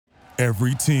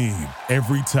Every team,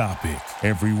 every topic,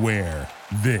 everywhere.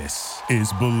 This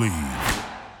is Believe.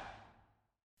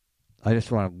 I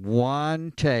just want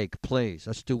one take, please.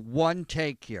 Let's do one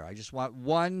take here. I just want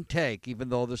one take, even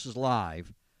though this is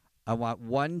live. I want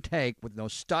one take with no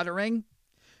stuttering,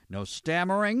 no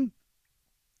stammering.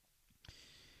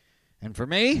 And for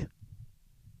me,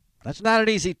 that's not an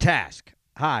easy task.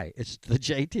 Hi, it's the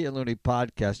JT and Looney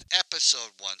Podcast,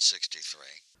 episode 163.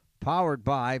 Powered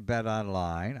by Bet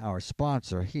Online, our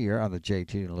sponsor here on the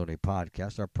JT and Looney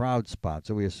Podcast, our proud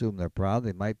sponsor. We assume they're proud.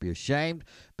 They might be ashamed.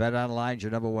 Bet Online is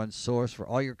your number one source for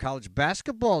all your college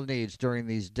basketball needs during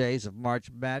these days of March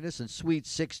Madness and Sweet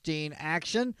 16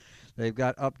 action. They've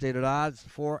got updated odds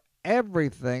for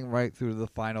everything right through to the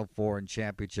Final Four and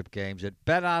championship games at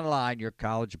Bet Online, your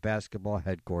college basketball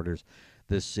headquarters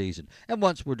this season. And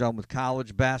once we're done with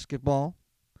college basketball,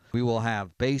 we will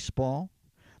have baseball.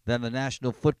 Then the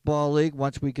National Football League.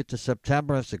 Once we get to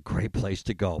September, it's a great place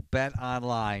to go. Bet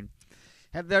Online.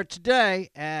 And there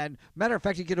today. And matter of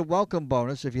fact, you get a welcome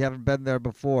bonus if you haven't been there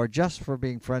before. Just for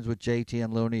being friends with JT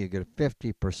and Looney, you get a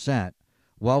 50%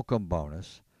 welcome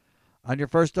bonus on your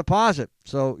first deposit.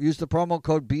 So use the promo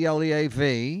code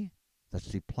BLEAV. That's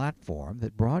the platform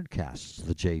that broadcasts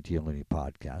the JT and Looney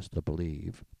Podcast, the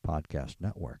Believe Podcast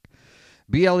Network.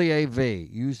 BLEAV.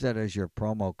 Use that as your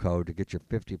promo code to get your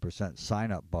 50%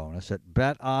 sign-up bonus at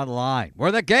Bet Online,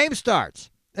 where the game starts.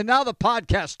 And now the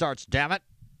podcast starts, damn it.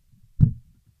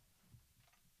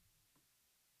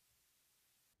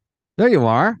 There you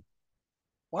are.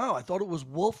 Wow, I thought it was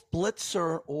Wolf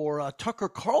Blitzer or Tucker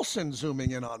Carlson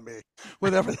zooming in on me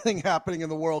with everything happening in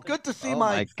the world. Good to see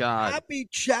my happy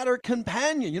chatter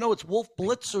companion. You know, it's Wolf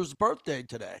Blitzer's birthday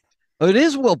today. It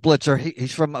is Wolf Blitzer.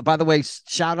 He's from, by the way,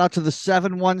 shout out to the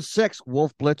 716,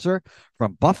 Wolf Blitzer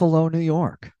from Buffalo, New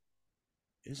York.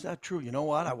 Is that true? You know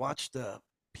what? I watched the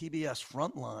PBS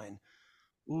Frontline.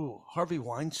 Ooh, Harvey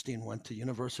Weinstein went to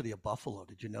University of Buffalo.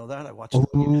 Did you know that? I watched.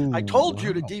 I told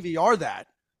you to DVR that.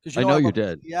 I know you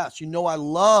did. Yes, you know I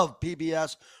love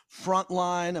PBS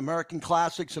Frontline, American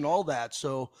Classics, and all that.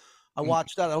 So I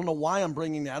watched that. I don't know why I'm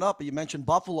bringing that up, but you mentioned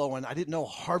Buffalo, and I didn't know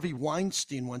Harvey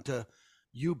Weinstein went to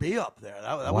UB up there.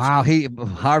 That wow,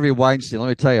 Harvey Weinstein. Let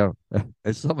me tell you,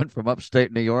 as someone from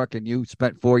upstate New York, and you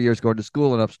spent 4 years going to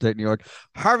school in upstate New York,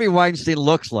 Harvey Weinstein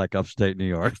looks like upstate New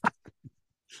York.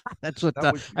 That's what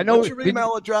I know. What's your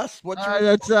email address?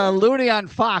 That's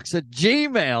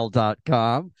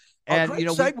looneyonfox@gmail.com. And great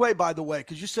segue, by the way,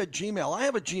 because you said Gmail. I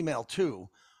have a Gmail too,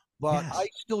 but yes. I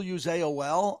still use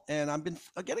AOL, and I've been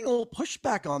getting a little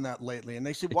pushback on that lately. And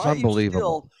they say, why are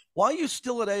you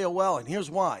still at AOL? And here's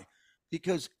why.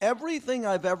 Because everything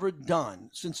I've ever done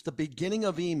since the beginning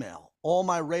of email, all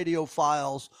my radio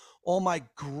files, all my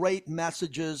great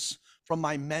messages from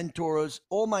my mentors,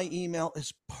 all my email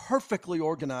is perfectly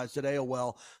organized at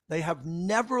AOL. They have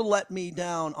never let me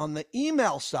down on the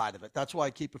email side of it. That's why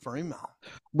I keep it for email.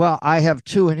 Well, I have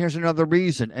too, and here's another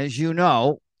reason. As you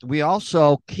know, we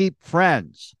also keep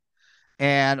friends.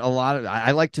 And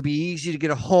I like to be easy to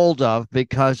get a hold of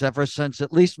because ever since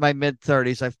at least my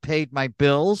mid-30s, I've paid my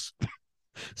bills.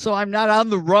 So I'm not on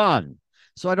the run.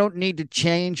 So I don't need to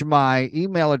change my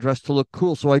email address to look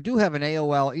cool. So I do have an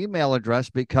AOL email address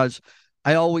because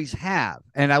I always have.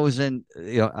 And I was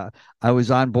I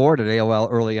was on board at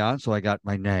AOL early on. So I got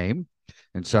my name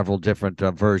and several different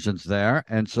versions there.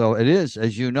 And so it is,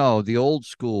 as you know, the old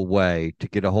school way to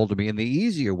get a hold of me, and the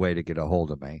easier way to get a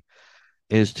hold of me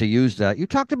is to use that. You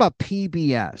talked about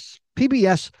PBS.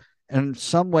 PBS in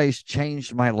some ways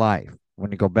changed my life.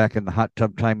 When you go back in the hot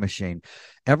tub time machine,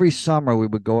 every summer we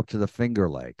would go up to the Finger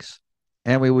Lakes,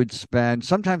 and we would spend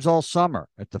sometimes all summer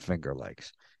at the Finger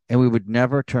Lakes, and we would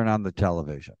never turn on the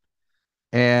television.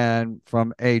 And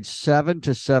from age 7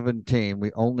 to 17,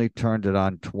 we only turned it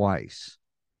on twice.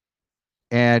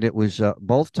 And it was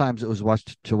both times it was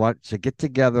to get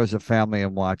together as a family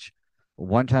and watch.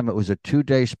 One time it was a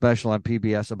 2-day special on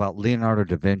PBS about Leonardo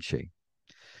da Vinci,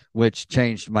 which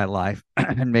changed my life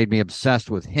and made me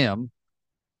obsessed with him.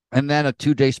 And then a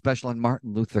 2-day special on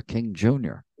Martin Luther King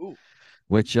Jr.,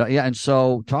 which, and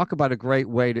so talk about a great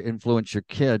way to influence your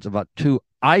kids about two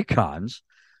icons.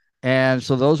 And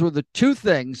so those were the two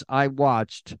things I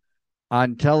watched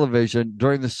on television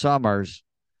during the summers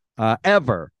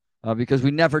ever, because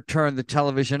we never turned the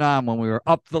television on when we were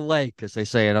up the lake, as they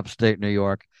say in upstate New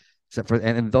York, except for,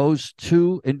 and those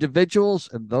two individuals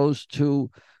and those two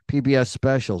PBS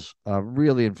specials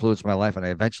really influenced my life. And I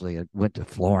eventually went to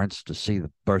Florence to see the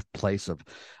birthplace of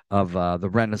the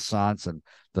Renaissance and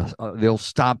the old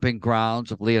stomping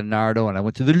grounds of Leonardo. And I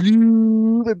went to the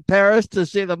Louvre in Paris to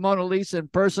see the Mona Lisa in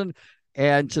person.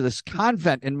 and to this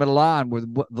convent in Milan where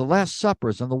the Last Supper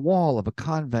is on the wall of a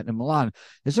convent in Milan.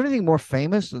 Is there anything more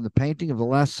famous than the painting of the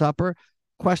Last Supper?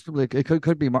 Questionably, it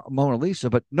could be Mona Lisa,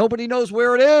 but nobody knows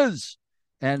where it is.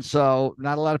 And so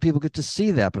not a lot of people get to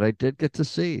see that, but I did get to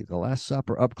see the Last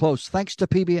Supper up close, thanks to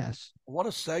PBS. What a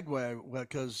segue,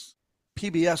 because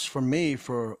PBS for me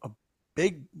for a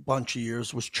big bunch of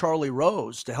years was Charlie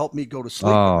Rose to help me go to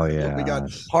sleep. Oh, yeah. We got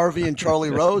Harvey and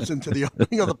Charlie Rose into the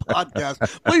opening of the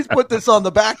podcast. Please put this on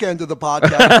the back end of the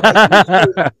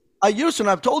podcast. I used to, and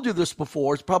I've told you this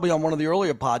before, it's probably on one of the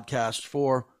earlier podcasts,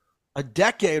 for a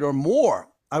decade or more,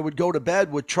 I would go to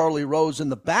bed with Charlie Rose in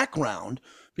the background,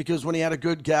 because when he had a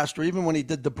good guest, or even when he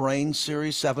did the Brain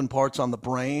series, 7 parts on the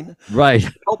brain, right,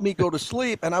 helped me go to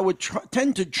sleep. And I would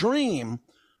tend to dream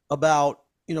about,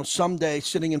 someday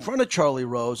sitting in front of Charlie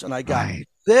Rose, and I got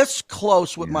this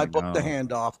close with my book, The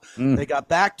Handoff. They got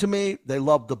back to me. They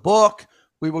loved the book.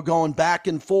 We were going back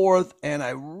and forth, and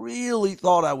I really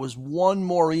thought I was one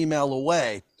more email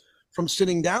away from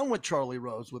sitting down with Charlie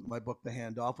Rose with my book, The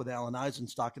Handoff, with Alan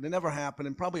Eisenstock. And it never happened,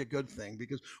 and probably a good thing,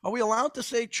 because are we allowed to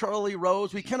say Charlie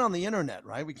Rose? We can on the internet,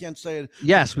 right? We can't say it.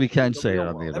 Yes, we can say it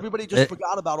on the internet. Everybody just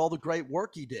forgot about all the great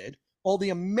work he did, all the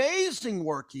amazing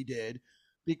work he did,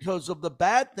 because of the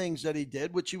bad things that he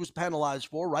did, which he was penalized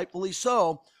for, rightfully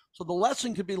so. So the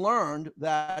lesson could be learned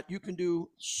that you can do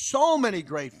so many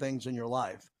great things in your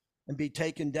life and be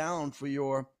taken down for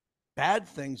your bad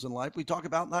things in life. We talk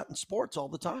about that in sports all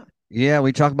the time. Yeah,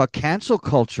 we talk about cancel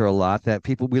culture a lot, that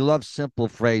we love simple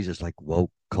phrases like woke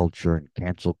culture and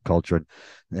cancel culture,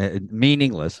 and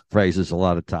meaningless phrases a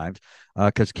lot of times,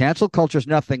 because cancel culture is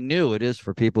nothing new. It is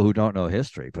for people who don't know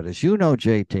history. But as you know,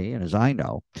 JT, and as I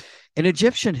know, in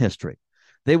Egyptian history,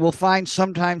 they will find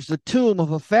sometimes the tomb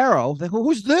of a pharaoh. They go,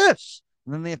 who's this?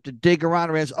 And then they have to dig around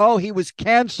and realize, oh, he was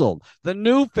canceled. The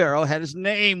new pharaoh had his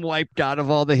name wiped out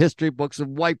of all the history books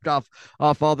and wiped off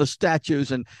all the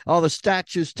statues, and all the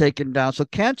statues taken down. So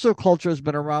cancel culture has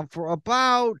been around for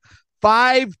about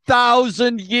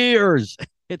 5,000 years.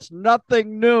 It's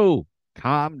nothing new.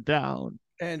 Calm down.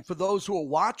 And for those who are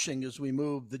watching, as we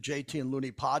move the JT and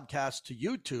Looney podcast to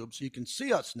YouTube, so you can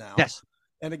see us now. Yes.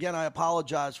 And again, I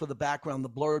apologize for the background, the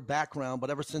blurred background, but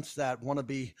ever since that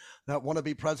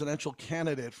wannabe presidential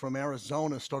candidate from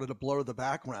Arizona started to blur the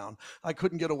background, I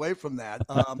couldn't get away from that.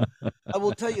 I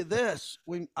will tell you this,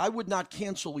 I would not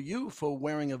cancel you for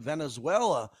wearing a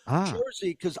Venezuela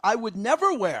jersey, because I would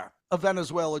never wear a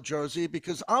Venezuela jersey,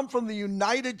 because I'm from the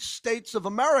United States of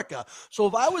America. So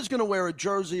if I was going to wear a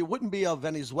jersey, it wouldn't be of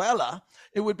Venezuela.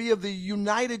 It would be of the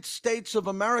United States of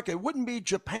America. It wouldn't be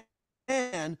Japan,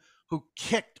 who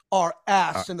kicked our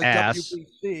ass in the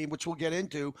WBC, which we'll get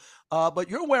into. But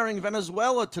you're wearing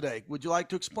Venezuela today. Would you like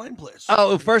to explain, please?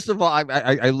 Oh, first of all,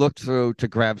 I looked through to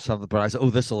grab something, but I said, oh,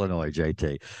 this will annoy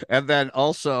JT. And then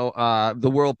also the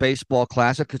World Baseball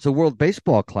Classic. It's a World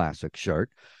Baseball Classic shirt.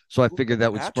 So I figured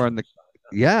that would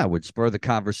spur the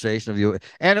conversation of you.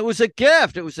 And it was a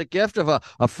gift. It was a gift of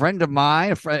a friend of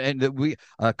mine,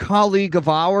 a colleague of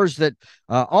ours that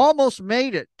almost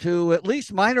made it to at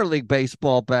least minor league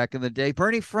baseball back in the day.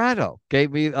 Bernie Fratto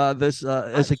gave me this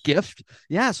as a gift.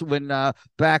 Yes,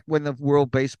 back when the World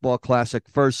Baseball Classic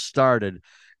first started.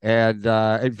 And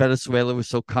Venezuela was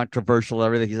so controversial,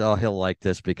 everything. He'll like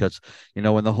this, because,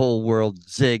 when the whole world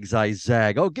zigs, I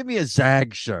zag. Oh, give me a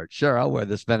zag shirt. Sure, I'll wear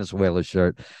this Venezuela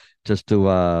shirt just to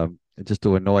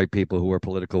annoy people who are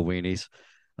political weenies.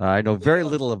 I know very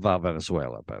little about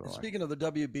Venezuela, by the way. Speaking of the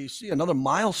WBC, another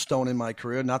milestone in my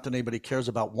career, not that anybody cares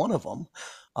about one of them,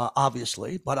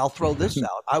 obviously, but I'll throw this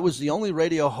out. I was the only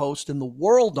radio host in the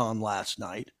world on last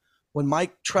night when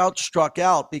Mike Trout struck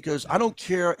out, because I don't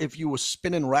care if you were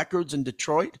spinning records in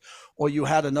Detroit or you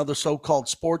had another so-called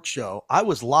sports show. I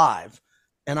was live,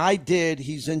 and I did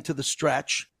He's Into the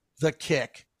Stretch, the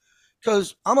kick,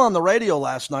 because I'm on the radio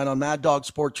last night on Mad Dog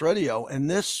Sports Radio, and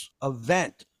this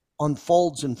event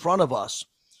unfolds in front of us.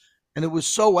 And it was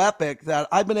so epic that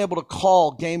I've been able to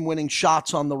call game-winning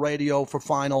shots on the radio for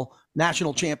final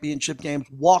national championship games,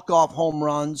 walk-off home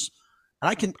runs.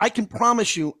 And I can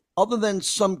promise you, other than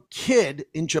some kid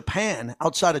in Japan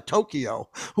outside of Tokyo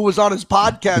who was on his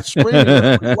podcast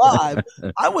screaming live,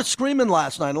 I was screaming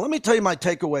last night. And let me tell you my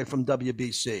takeaway from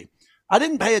WBC. I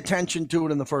didn't pay attention to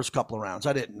it in the first couple of rounds.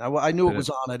 I didn't. I knew it was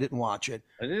on. I didn't watch it.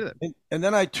 I did. And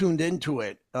then I tuned into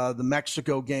it, the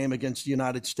Mexico game against the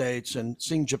United States, and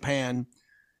seeing Japan.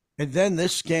 And then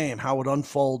this game, how it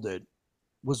unfolded,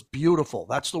 was beautiful.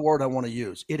 That's the word I want to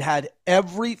use. It had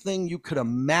everything you could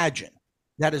imagine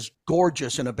that is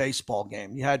gorgeous in a baseball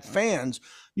game. You had fans.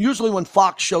 Usually when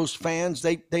Fox shows fans,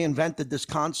 they invented this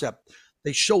concept.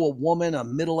 they show a woman, a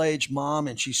middle-aged mom,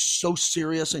 and she's so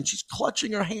serious and she's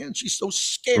clutching her hand. She's so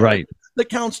scared. Right. That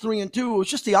counts 3 and 2. It was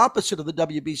just the opposite of the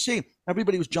WBC.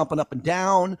 Everybody was jumping up and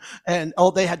down, and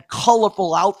they had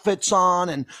colorful outfits on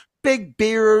and big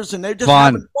beers, and they're just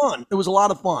having fun. It was a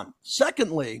lot of fun.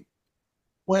 Secondly,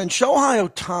 when Shohei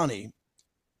Ohtani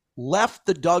left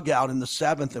the dugout in the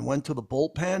 7th and went to the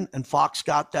bullpen, and Fox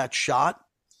got that shot,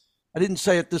 I didn't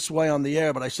say it this way on the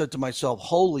air, but I said to myself,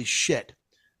 holy shit,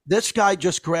 this guy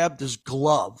just grabbed his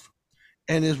glove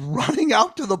and is running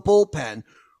out to the bullpen,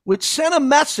 which sent a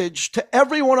message to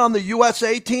everyone on the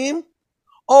USA team.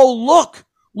 Oh,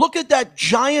 look at that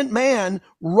giant man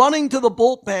running to the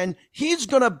bullpen. He's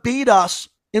going to beat us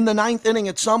in the 9th inning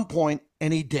at some point,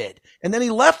 and he did. And then he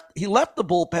left the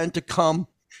bullpen to come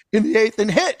in the 8th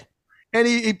and hit, and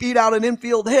he beat out an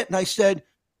infield hit. And I said,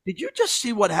 did you just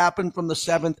see what happened from the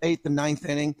 7th, 8th, and 9th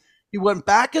inning? He went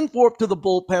back and forth to the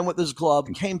bullpen with his glove,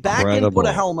 came back in, put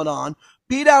a helmet on,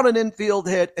 beat out an infield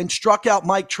hit, and struck out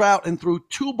Mike Trout and threw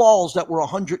 2 balls that were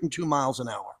 102 miles an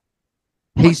hour.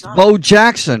 He's Bo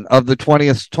Jackson of the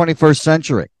 21st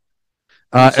century.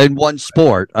 In one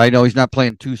sport. I know he's not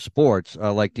playing 2 sports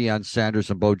like Deion Sanders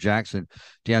and Bo Jackson.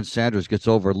 Deion Sanders gets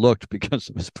overlooked because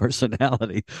of his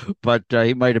personality, but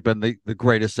he might have been the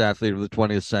greatest athlete of the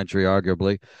 20th century,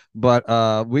 arguably.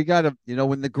 But we got to,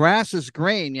 when the grass is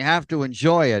green, you have to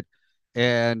enjoy it.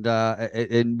 And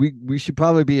we should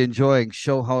probably be enjoying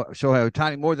Shohei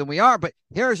Ohtani more than we are. But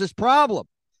here's his problem.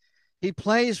 He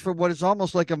plays for what is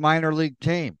almost like a minor league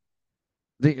team.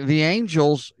 The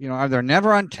Angels, they're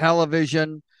never on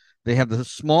television. They have the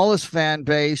smallest fan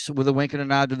base, with a wink and a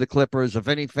nod to the Clippers, of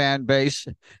any fan base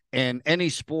in any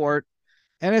sport.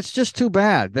 And it's just too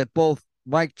bad that both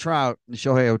Mike Trout and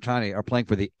Shohei Ohtani are playing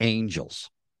for the Angels.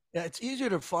 Yeah, it's easier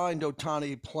to find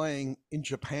Ohtani playing in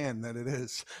Japan than it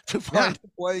is to find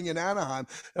him playing in Anaheim.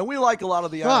 And we like a lot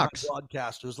of the Anaheim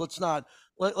broadcasters. Let's not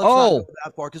go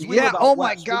that far, because we live out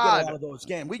west. My God. We get a lot of those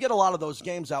games. We get a lot of those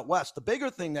games out west. The bigger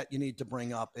thing that you need to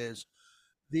bring up is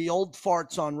the old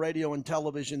farts on radio and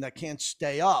television that can't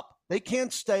stay up. They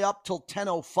can't stay up till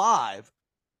 10:05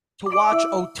 to watch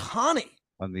Ohtani.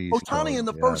 Ohtani in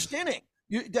the first inning.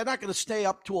 They're not going to stay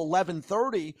up to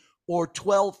 11:30 or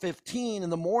 12:15 in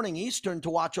the morning Eastern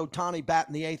to watch Ohtani bat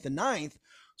in the 8th and 9th.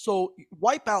 So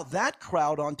wipe out that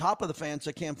crowd on top of the fans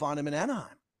that can't find him in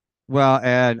Anaheim. Well,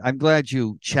 and I'm glad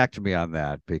you checked me on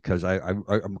that, because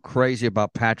I'm crazy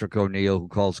about Patrick O'Neill, who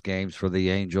calls games for the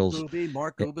Angels.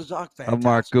 Mark Gubazok, fantastic.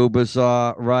 Mark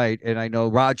Gubazok, right. And I know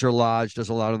Roger Lodge does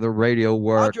a lot of the radio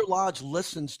work. Roger Lodge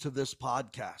listens to this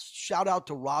podcast. Shout out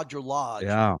to Roger Lodge.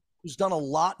 Yeah. Who's done a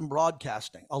lot in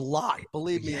broadcasting, a lot,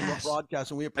 believe me, in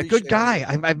broadcasting. We appreciate a good guy.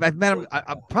 I've met him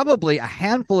probably a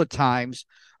handful of times.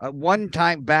 One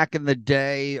time back in the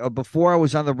day, before I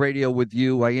was on the radio with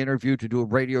you, I interviewed to do a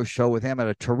radio show with him at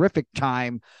a terrific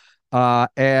time.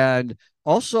 And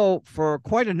also for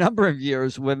quite a number of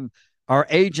years, when our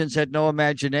agents had no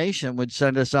imagination, would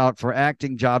send us out for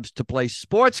acting jobs to play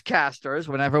sportscasters.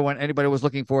 When anybody was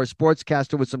looking for a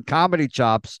sportscaster with some comedy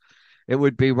chops, it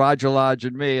would be Roger Lodge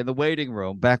and me in the waiting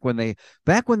room back when they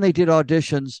did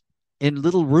auditions in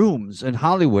little rooms in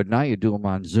Hollywood. Now you do them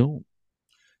on Zoom.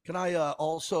 Can I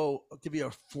also give you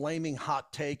a flaming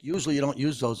hot take? Usually you don't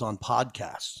use those on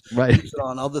podcasts. Right. You use it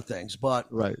on other things. But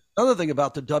another thing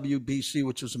about the WBC,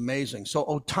 which was amazing. So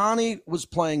Ohtani was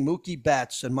playing Mookie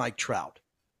Betts and Mike Trout.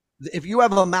 If you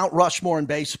have a Mount Rushmore in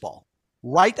baseball,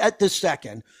 right at this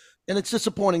second, and it's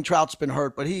disappointing Trout's been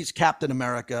hurt, but he's Captain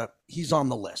America. He's on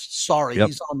the list. Sorry,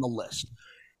 he's on the list.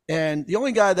 And the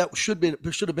only guy that should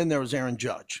have been there was Aaron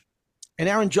Judge. And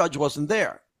Aaron Judge wasn't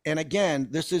there. And again,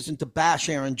 this isn't to bash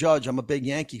Aaron Judge. I'm a big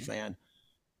Yankee fan.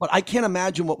 But I can't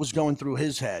imagine what was going through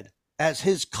his head as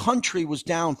his country was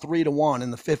down 3-1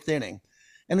 in the 5th inning.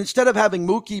 And instead of having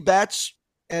Mookie Betts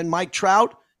and Mike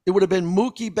Trout, it would have been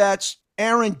Mookie Betts,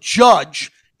 Aaron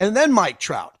Judge, and then Mike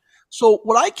Trout. So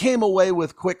what I came away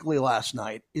with quickly last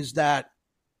night is that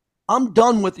I'm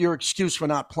done with your excuse for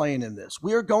not playing in this.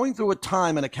 We are going through a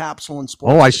time in a capsule in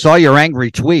sports. Oh, I saw your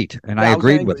angry tweet, and I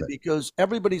agreed with it. Because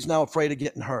everybody's now afraid of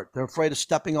getting hurt. They're afraid of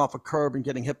stepping off a curb and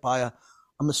getting hit by a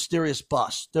mysterious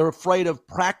bus. They're afraid of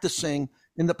practicing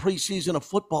in the preseason of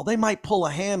football. They might pull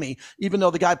a hammy, even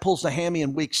though the guy pulls the hammy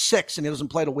in week 6 and he doesn't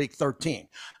play to week 13.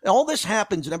 And all this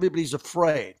happens, and everybody's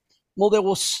afraid. Well, there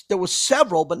was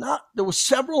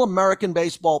several American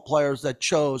baseball players that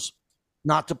chose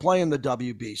not to play in the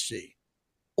WBC.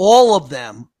 All of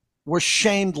them were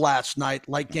shamed last night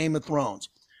like Game of Thrones.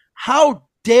 How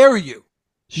dare you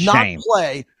not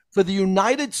play for the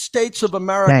United States of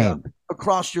America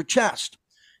across your chest?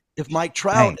 If Mike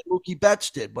Trout and Mookie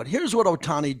Betts did. But here's what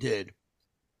Ohtani did.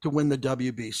 to win the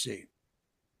WBC.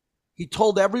 He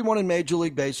told everyone in Major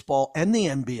League Baseball and the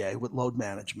NBA with load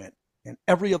management and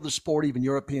every other sport, even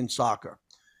European soccer,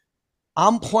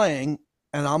 I'm playing,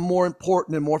 and I'm more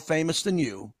important and more famous than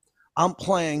you. I'm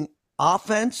playing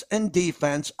offense and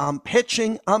defense. I'm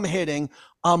pitching. I'm hitting.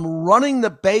 I'm running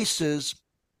the bases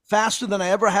faster than I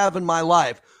ever have in my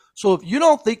life. So if you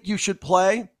don't think you should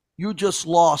play, you just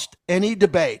lost any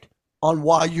debate on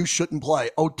why you shouldn't play.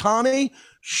 Ohtani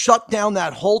shut down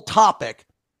that whole topic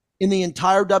in the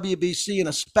entire WBC, and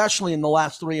especially in the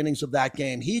last 3 innings of that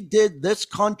game. He did this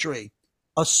country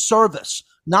a service,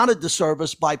 not a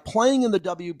disservice, by playing in the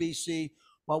WBC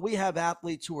while we have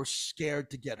athletes who are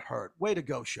scared to get hurt. Way to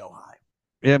go, Shohei.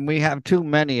 And we have too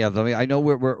many of them. I know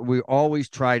we always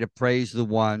try to praise the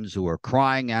ones who are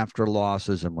crying after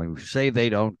losses, and we say they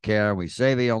don't care. We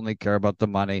say they only care about the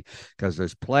money because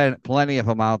there's plenty of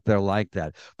them out there like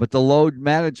that. But the load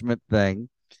management thing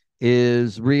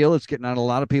is real. It's getting on a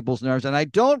lot of people's nerves, and I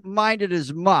don't mind it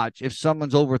as much if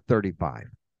someone's over 35.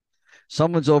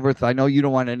 Someone's over. I know you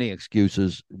don't want any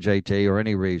excuses, JT, or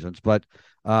any reasons, but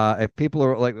if people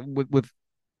are like with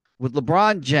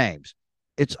LeBron James,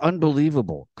 it's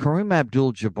unbelievable. Kareem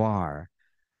Abdul-Jabbar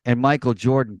and Michael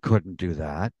Jordan couldn't do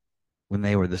that when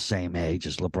they were the same age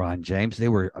as LeBron James. They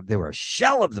were a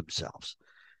shell of themselves.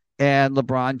 And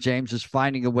LeBron James is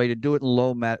finding a way to do it,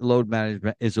 and load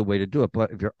management is a way to do it.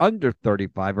 But if you're under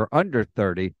 35 or under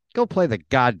 30, go play the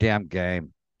goddamn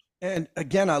game. And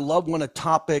again, I love when a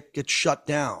topic gets shut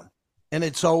down and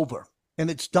it's over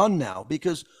and it's done now,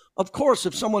 because of course,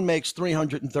 if someone makes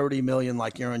 $330 million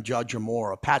like Aaron Judge or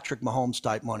more, or Patrick Mahomes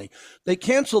type money, they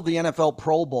canceled the NFL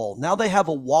Pro Bowl. Now they have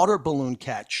a water balloon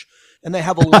catch and they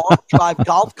have a long drive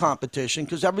golf competition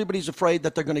because everybody's afraid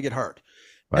that they're going to get hurt.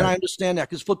 Right. And I understand that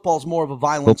because football's more of a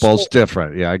violent Football's sport.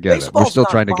 Different. Yeah, I get Baseball's it. We're still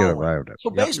trying to violent. get around it. So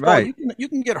baseball, right. you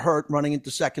can get hurt running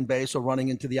into second base or running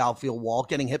into the outfield wall,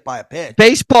 getting hit by a pitch.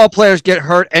 Baseball players get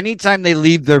hurt anytime they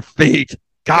leave their feet.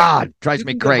 God, drives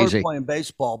me crazy. Playing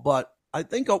baseball, but I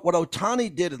think what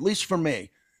Ohtani did, at least for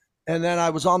me, and then I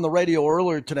was on the radio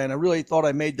earlier today, and I really thought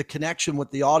I made the connection with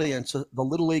the audience, the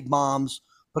Little League moms,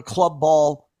 the club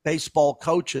ball baseball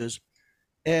coaches.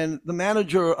 And the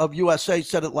manager of USA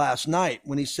said it last night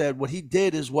when he said what he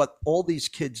did is what all these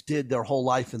kids did their whole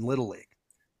life in Little League.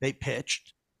 They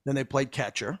pitched, then they played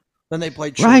catcher, then they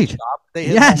played shortstop. They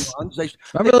hit home runs.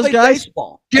 Remember those guys?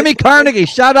 Baseball. Jimmy Carnegie,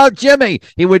 shout out Jimmy.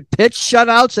 He would pitch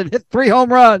shutouts and hit 3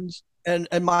 home runs. And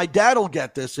my dad will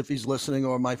get this if he's listening,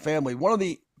 or my family. One of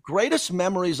the greatest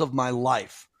memories of my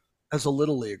life as a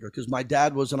Little Leaguer, because my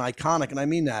dad was an iconic, and I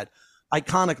mean that,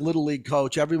 iconic Little League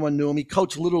coach. Everyone knew him. He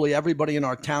coached literally everybody in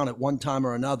our town at one time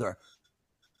or another.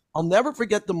 I'll never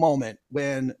forget the moment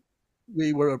when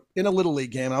we were in a Little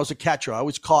League game. I was a catcher. I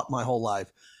was caught my whole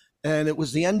life. And it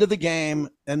was the end of the game,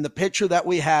 and the pitcher that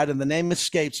we had, and the name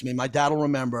escapes me, my dad will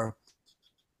remember,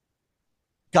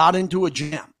 got into a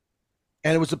jam.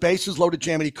 And it was a bases loaded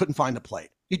jam, and he couldn't find the plate.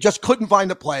 He just couldn't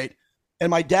find the plate. And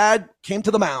my dad came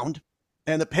to the mound,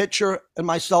 and the pitcher and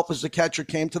myself as the catcher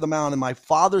came to the mound, and my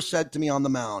father said to me on the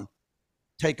mound,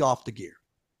 take off the gear.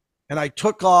 And I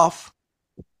took off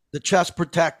the chest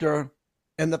protector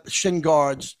and the shin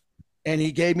guards, and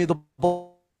he gave me the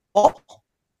ball.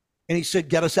 And he said,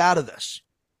 get us out of this.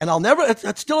 And I'll never,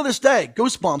 it's still to this day,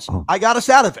 goosebumps. I got us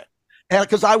out of it. And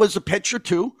because I was a pitcher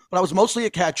too, but I was mostly a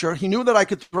catcher. He knew that I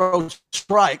could throw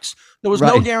strikes. There was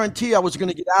no guarantee I was going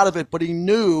to get out of it, but he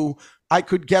knew I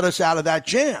could get us out of that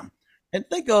jam. And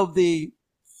think of the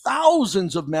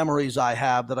thousands of memories I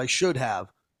have that I should have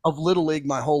of Little League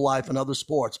my whole life and other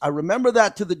sports. I remember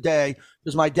that to the day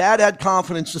because my dad had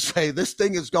confidence to say, this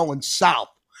thing is going south.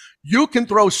 You can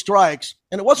throw strikes.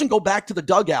 And it wasn't go back to the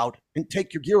dugout and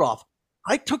take your gear off.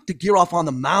 I took the gear off on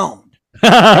the mound.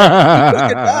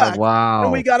 Wow.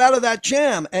 And we got out of that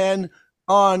jam. And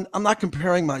I'm not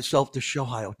comparing myself to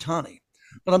Shohei Ohtani,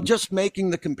 but I'm just making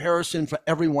the comparison for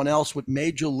everyone else with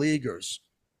major leaguers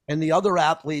and the other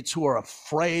athletes who are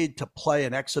afraid to play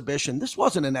an exhibition. This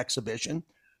wasn't an exhibition.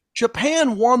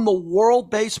 Japan won the World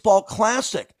Baseball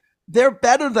Classic. They're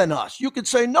better than us. You could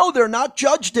say, no, they're not.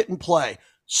 Judge didn't play.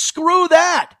 Screw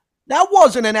that. That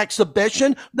wasn't an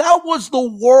exhibition. That was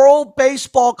the World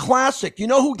Baseball Classic. You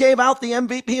know who gave out the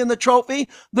MVP and the trophy?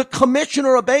 The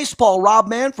commissioner of baseball, Rob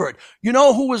Manfred. You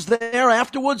know who was there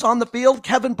afterwards on the field?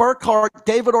 Kevin Burkhardt,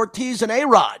 David Ortiz, and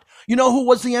A-Rod. You know who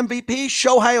was the MVP?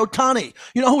 Shohei Ohtani.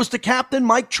 You know who was the captain?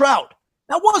 Mike Trout.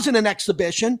 That wasn't an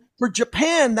exhibition. For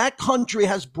Japan, that country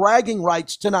has bragging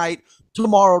rights tonight,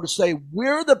 tomorrow, to say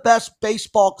we're the best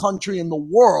baseball country in the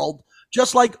world,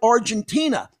 just like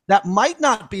Argentina. That might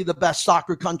not be the best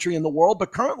soccer country in the world,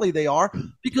 but currently they are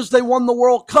because they won the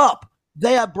World Cup.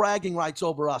 they have bragging rights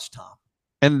over us, Tom.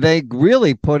 And they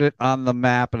really put it on the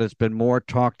map, and it's been more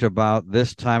talked about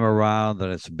this time around than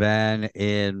it's been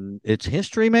in its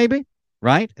history, maybe,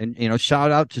 right? And, shout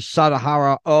out to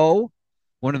Sadahara O,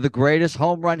 one of the greatest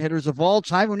home run hitters of all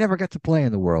time, who never got to play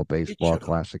in the World Baseball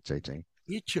Classic, JT.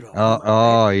 Ichiro.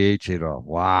 Ichiro.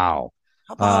 Wow.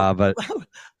 How about but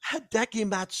Hideki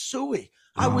Matsui?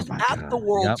 I was at the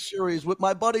World Series with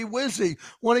my buddy Wizzy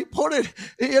when he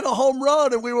hit a home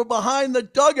run, and we were behind the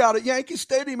dugout at Yankee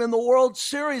Stadium in the World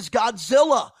Series.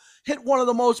 Godzilla hit one of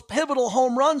the most pivotal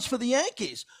home runs for the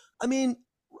Yankees. I mean,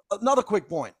 another quick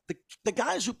point. The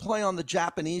guys who play on the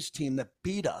Japanese team that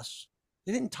beat us,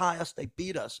 they didn't tie us, they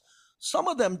beat us. Some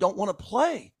of them don't want to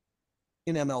play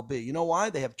in MLB. You know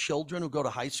why? They have children who go to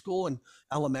high school and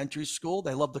elementary school.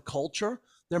 They love the culture.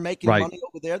 They're making money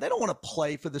over there. They don't want to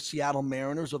play for the Seattle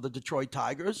Mariners or the Detroit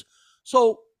Tigers.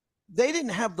 So they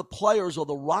didn't have the players or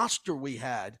the roster we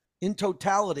had in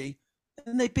totality,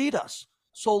 and they beat us.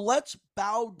 So let's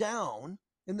bow down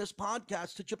in this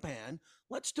podcast to Japan.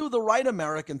 Let's do the right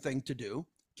American thing to do.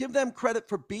 Give them credit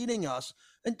for beating us,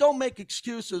 and don't make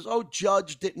excuses. Oh,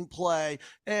 Judge didn't play,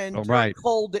 and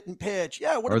Cole didn't pitch.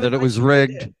 Yeah, or that it was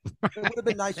rigged. It would have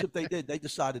been nice if they did. They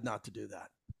decided not to do that.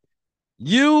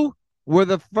 You were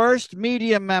the first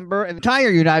media member in the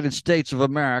entire United States of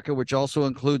America, which also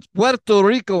includes Puerto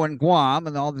Rico and Guam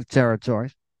and all the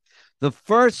territories, the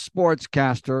first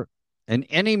sportscaster in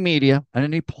any media and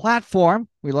any platform,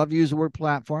 we love to use the word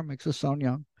platform, makes us sound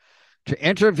young, to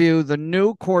interview the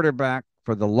new quarterback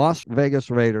for the Las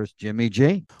Vegas Raiders, Jimmy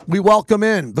G. We welcome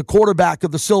in the quarterback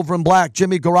of the Silver and Black,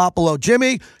 Jimmy Garoppolo.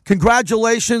 Jimmy,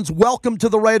 congratulations. Welcome to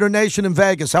the Raider Nation in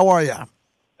Vegas. How are you?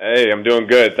 Hey, I'm doing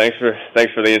good. Thanks for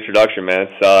the introduction, man.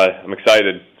 I'm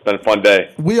excited. It's been a fun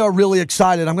day. We are really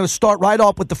excited. I'm going to start right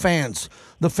off with the fans.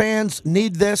 The fans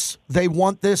need this. They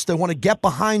want this. They want to get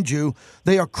behind you.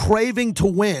 They are craving to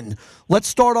win. Let's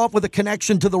start off with a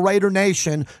connection to the Raider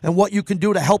Nation and what you can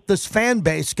do to help this fan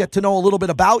base get to know a little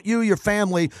bit about you, your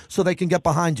family, so they can get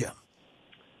behind you.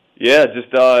 Yeah,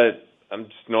 I'm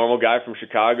just a normal guy from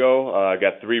Chicago. I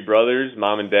got 3 brothers.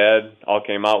 Mom and Dad all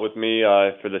came out with me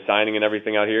for the signing and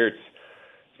everything out here.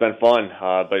 It's been fun.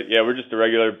 But, yeah, we're just a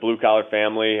regular blue-collar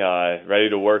family ready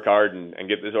to work hard and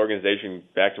get this organization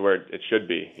back to where it should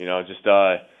be.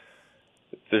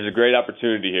 There's a great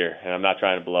opportunity here, and I'm not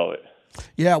trying to blow it.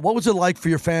 Yeah, what was it like for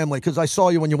your family? Because I saw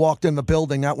you when you walked in the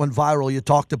building. That went viral. You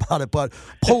talked about it. But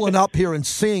pulling up here and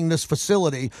seeing this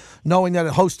facility, knowing that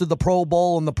it hosted the Pro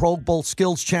Bowl and the Pro Bowl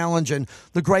Skills Challenge and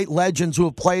the great legends who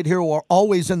have played here who are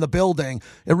always in the building,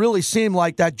 it really seemed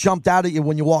like that jumped out at you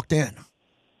when you walked in.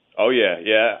 Oh,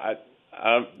 yeah.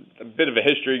 I'm a bit of a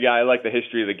history guy. I like the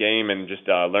history of the game and just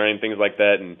learning things like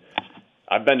that. And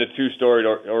I've been to 2 storied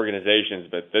organizations,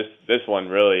 but this one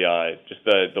really, just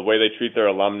the way they treat their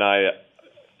alumni,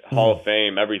 Hall of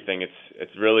Fame, everything.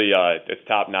 It's really it's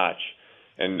top notch,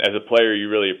 and as a player, you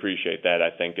really appreciate that, I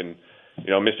think. And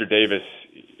Mr. Davis,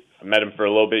 I met him for a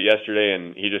little bit yesterday,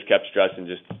 and he just kept stressing,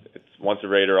 it's once a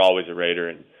Raider, always a Raider,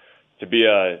 and to be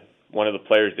one of the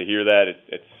players to hear that,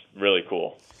 it's really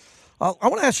cool. I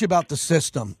want to ask you about the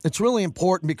system. It's really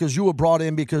important because you were brought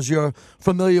in because you're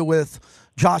familiar with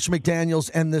Josh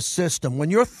McDaniels and this system. When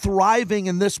you're thriving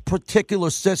in this particular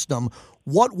system,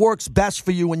 what works best for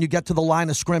you when you get to the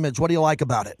line of scrimmage? What do you like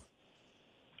about it?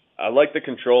 I like the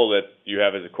control that you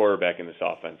have as a quarterback in this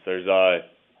offense. There's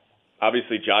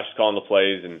obviously Josh is calling the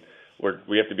plays, and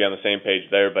we have to be on the same page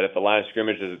there. But at the line of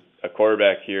scrimmage as a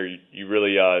quarterback here, you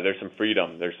really there's some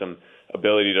freedom. There's some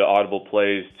ability to audible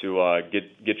plays to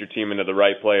get your team into the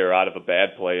right play or out of a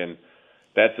bad play, and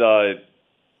that's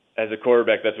as a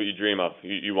quarterback, that's what you dream of.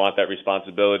 You want that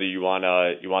responsibility. You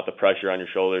want the pressure on your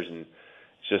shoulders, and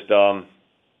it's just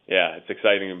it's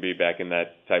exciting to be back in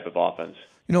that type of offense.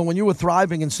 When you were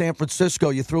thriving in San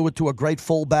Francisco, you threw it to a great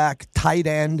fullback, tight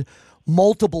end,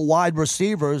 multiple wide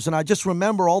receivers, and I just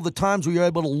remember all the times we were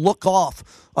able to look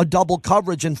off a double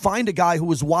coverage and find a guy who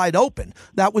was wide open.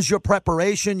 That was your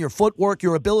preparation, your footwork,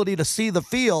 your ability to see the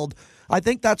field. I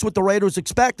think that's what the Raiders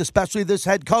expect, especially this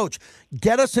head coach.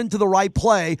 Get us into the right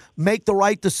play, make the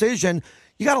right decision.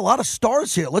 You got a lot of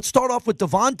stars here. Let's start off with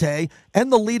Devontae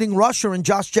and the leading rusher in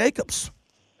Josh Jacobs.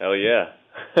 Hell yeah.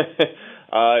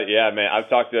 Yeah, man. I've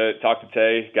talked to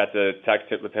Tay, got to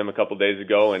text with him a couple days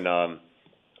ago, and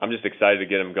I'm just excited to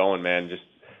get him going, man.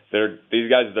 These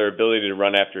guys, their ability to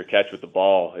run after a catch with the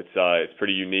ball, it's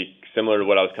pretty unique, similar to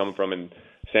what I was coming from in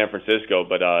San Francisco,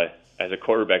 but as a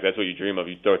quarterback, that's what you dream of.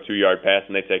 You throw a 2-yard pass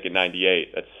and they take it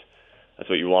 98. that's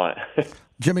what you want.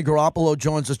 Jimmy Garoppolo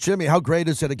joins us. Jimmy, how great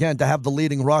is it, again, to have the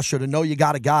leading rusher, to know you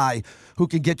got a guy who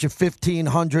can get you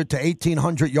 1,500 to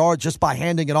 1,800 yards just by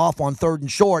handing it off on 3rd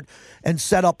and short and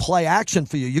set up play action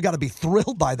for you? You got to be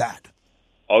thrilled by that.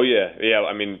 Oh, yeah. Yeah,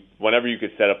 I mean, whenever you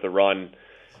could set up the run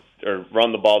or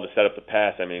run the ball to set up the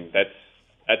pass, I mean,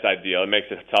 that's ideal. It makes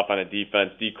it tough on a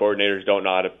defense. D coordinators don't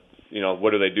know how to, what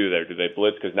do they do there? Do they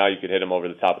blitz? Because now you could hit them over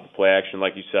the top of the play action,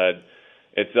 like you said.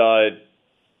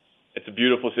 It's a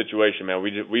beautiful situation, man.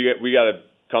 We got to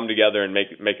come together and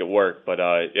make it work. But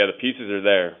yeah, the pieces are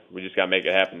there. We just got to make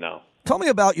it happen now. Tell me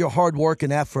about your hard work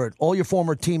and effort. All your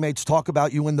former teammates talk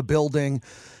about you in the building,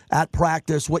 at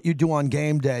practice, what you do on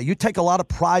game day. You take a lot of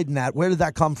pride in that. Where did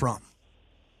that come from?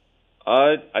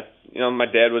 My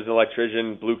dad was an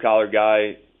electrician, blue collar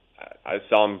guy. I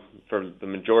saw him for the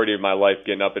majority of my life,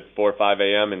 getting up at 4 or 5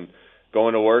 a.m. and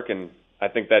going to work, and I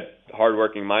think that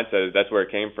hardworking mindset, that's where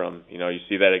it came from. You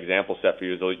see that example set for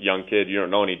you as a young kid. You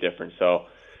don't know any different. So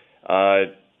I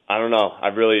don't know. I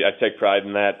take pride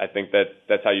in that. I think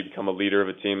that's how you become a leader of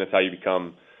a team. That's how you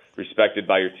become respected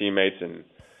by your teammates, and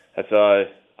that's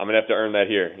I'm gonna have to earn that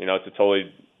here. It's a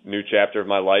totally new chapter of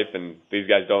my life, and these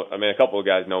guys don't. I mean, a couple of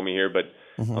guys know me here, but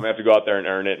I'm gonna have to go out there and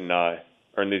earn it and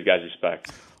earn these guys'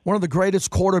 respect. One of the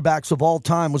greatest quarterbacks of all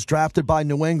time was drafted by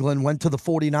New England, went to the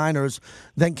 49ers,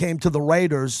 then came to the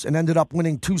Raiders, and ended up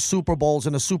winning 2 Super Bowls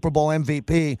and a Super Bowl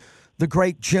MVP, the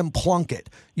great Jim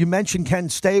Plunkett. You mentioned Ken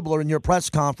Stabler in your press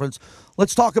conference.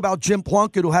 Let's talk about Jim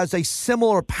Plunkett, who has a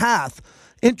similar path.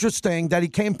 Interesting that he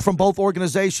came from both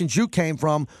organizations you came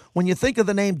from. When you think of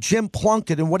the name Jim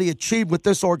Plunkett and what he achieved with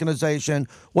this organization,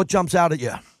 what jumps out at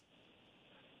you?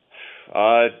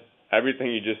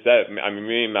 Everything you just said. I mean,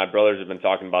 me and my brothers have been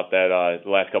talking about that the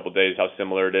last couple of days, how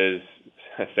similar it is.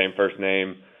 Same first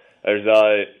name. There's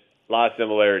a lot of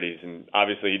similarities, and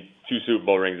obviously 2 Super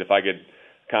Bowl rings. If I could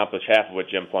accomplish half of what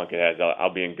Jim Plunkett has,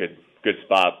 I'll be in good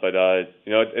spot. But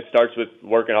it starts with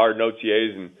working hard in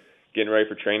OTAs and getting ready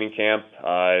for training camp.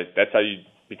 That's how you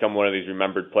become one of these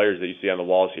remembered players that you see on the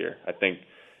walls here. I think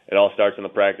it all starts on the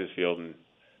practice field, and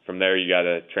from there you got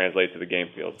to translate to the game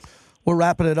field. We're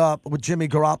wrapping it up with Jimmy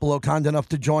Garoppolo, kind enough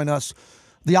to join us.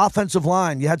 The offensive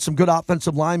line, you had some good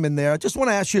offensive linemen there. I just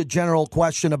want to ask you a general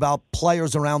question about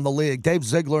players around the league. Dave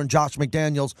Ziegler and Josh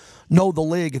McDaniels know the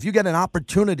league. If you get an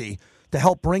opportunity to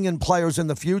help bring in players in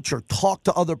the future, talk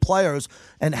to other players,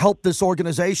 and help this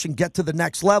organization get to the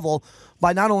next level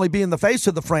by not only being the face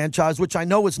of the franchise, which I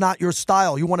know is not your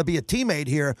style. You want to be a teammate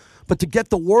here, but to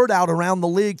get the word out around the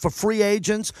league for free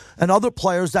agents and other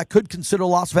players that could consider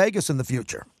Las Vegas in the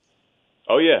future.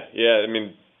 Oh, yeah. I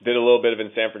mean, did a little bit of it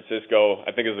in San Francisco.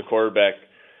 I think as a quarterback,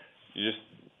 you just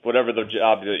whatever the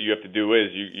job that you have to do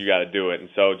is, you got to do it. And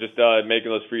so just making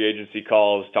those free agency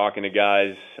calls, talking to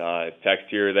guys, text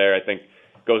here or there, I think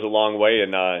goes a long way.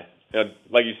 And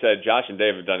like you said, Josh and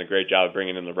Dave have done a great job of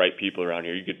bringing in the right people around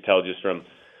here. You could tell just from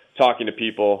talking to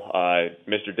people,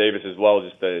 Mr. Davis as well,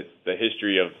 just the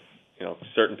history of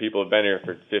certain people have been here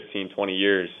for 15, 20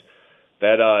 years.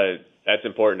 That's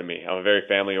important to me. I'm a very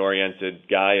family-oriented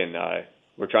guy, and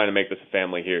we're trying to make this a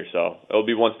family here. So it'll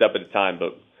be one step at a time,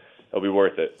 but it'll be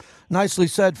worth it. Nicely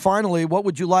said. Finally, what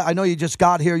would you like? I know you just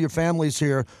got here. Your family's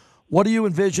here. What do you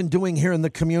envision doing here in the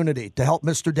community to help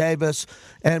Mr. Davis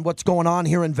and what's going on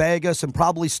here in Vegas and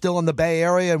probably still in the Bay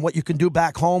Area and what you can do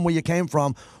back home where you came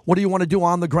from? What do you want to do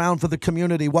on the ground for the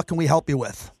community? What can we help you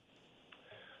with?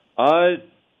 I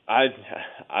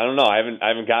don't know. I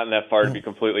haven't gotten that far, to be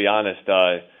completely honest.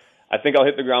 I think I'll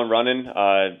hit the ground running.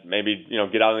 Maybe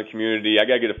get out in the community. I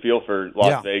gotta get a feel for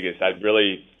Las Vegas. I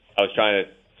was trying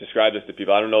to describe this to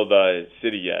people. I don't know the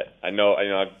city yet. I know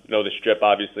the Strip.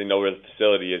 Obviously, know where the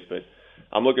facility is, but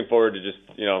I'm looking forward to just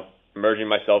immersing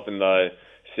myself in the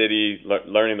city,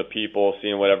 learning the people,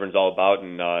 seeing what everyone's all about,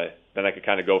 and then I could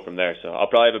kind of go from there. So I'll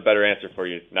probably have a better answer for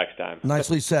you next time.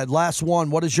 Nicely said. Last one.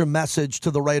 What is your message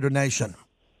to the Raider Nation?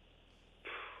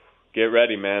 Get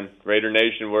ready, man. Raider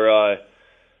Nation. We're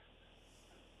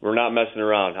not messing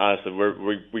around, honestly.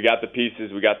 We got the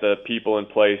pieces, we got the people in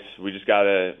place. We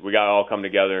gotta all come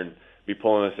together and be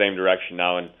pulling in the same direction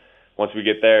now. And once we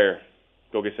get there,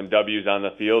 go get some W's on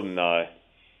the field, and the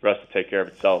rest will take care of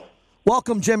itself.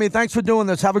 Welcome, Jimmy. Thanks for doing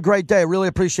this. Have a great day. Really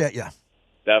appreciate you.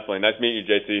 Definitely. Nice meeting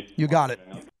you, JC. You got it.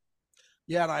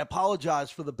 Yeah, and I apologize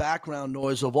for the background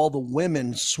noise of all the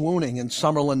women swooning in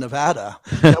Summerlin, Nevada.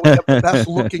 That we have the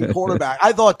best-looking quarterback.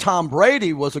 I thought Tom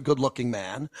Brady was a good-looking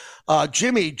man.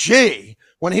 Jimmy G,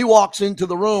 when he walks into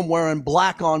the room wearing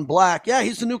black on black, yeah,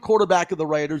 he's the new quarterback of the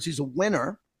Raiders. He's a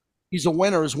winner. He's a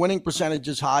winner. His winning percentage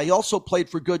is high. He also played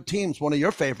for good teams, one of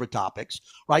your favorite topics,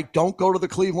 right? Don't go to the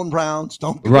Cleveland Browns.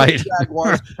 Don't go to the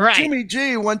Jaguars. Right. Jimmy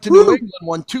G went to New England,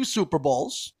 won 2 Super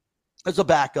Bowls as a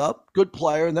backup, good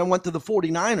player, and then went to the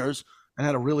 49ers and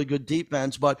had a really good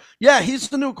defense. But, yeah, he's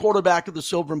the new quarterback of the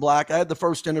Silver and Black. I had the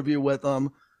first interview with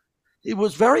him. He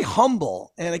was very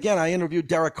humble. And, again, I interviewed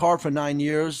Derek Carr for 9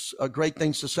 years. Great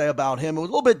things to say about him. It was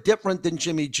a little bit different than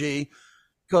Jimmy G,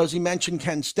 because he mentioned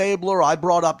Ken Stabler. I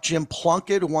brought up Jim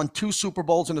Plunkett, who won 2 Super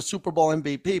Bowls and a Super Bowl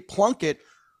MVP. Plunkett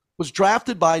was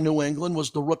drafted by New England,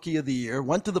 was the Rookie of the Year,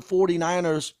 went to the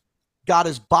 49ers, got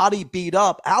his body beat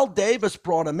up. Al Davis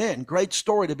brought him in. Great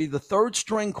story, to be the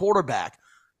 3rd-string quarterback,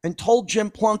 and told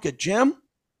Jim Plunkett, Jim,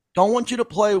 don't want you to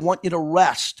play, want you to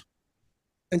rest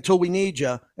until we need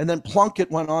you. And then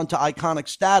Plunkett went on to iconic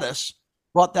status,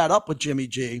 brought that up with Jimmy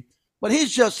G. But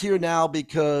he's just here now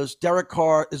because Derek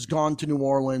Carr is gone to New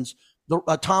Orleans.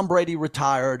 Tom Brady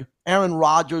retired. Aaron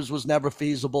Rodgers was never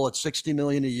feasible at $60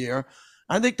 million a year.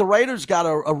 I think the Raiders got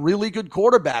a really good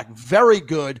quarterback, very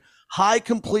good, high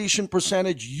completion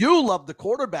percentage. You love the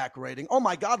quarterback rating. Oh,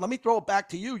 my God, let me throw it back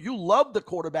to you. You love the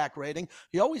quarterback rating.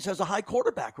 He always has a high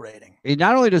quarterback rating.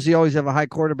 Not only does he always have a high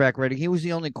quarterback rating, he was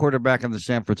the only quarterback in the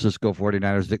San Francisco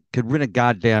 49ers that could win a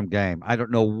goddamn game. I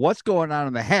don't know what's going on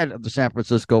in the head of the San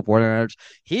Francisco 49ers.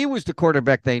 He was the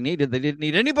quarterback they needed. They didn't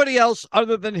need anybody else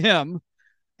other than him.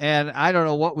 And I don't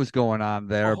know what was going on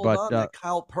there. Well, hold on,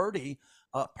 Kyle Purdy.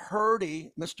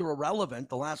 Purdy, Mr. Irrelevant,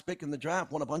 the last pick in the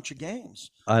draft, won a bunch of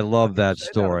games. I love that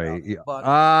story.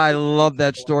 I love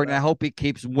that story, and I hope he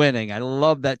keeps winning. I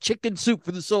love that chicken soup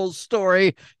for the soul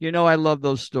story. You know, I love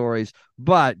those stories.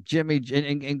 But Jimmy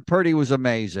and Purdy was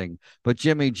amazing. But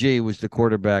Jimmy G was the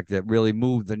quarterback that really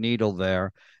moved the needle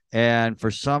there. And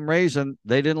for some reason,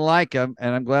 they didn't like him,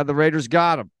 and I'm glad the Raiders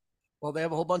got him. Well, they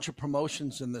have a whole bunch of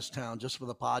promotions in this town just for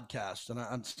the podcast, and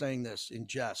I'm saying this in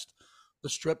jest. The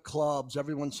strip clubs,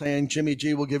 everyone's saying Jimmy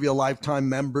G will give you a lifetime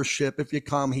membership if you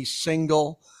come. He's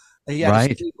single. He had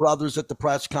his 2 brothers at the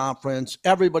press conference.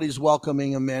 Everybody's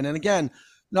welcoming him in. And again,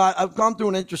 I've gone through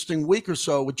an interesting week or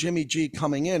so with Jimmy G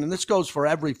coming in, and this goes for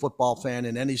every football fan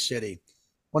in any city.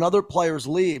 When other players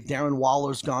leave, Darren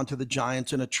Waller's gone to the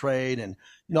Giants in a trade, and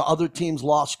other teams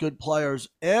lost good players.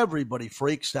 Everybody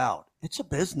freaks out. It's a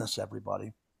business,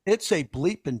 everybody. It's a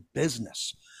bleeping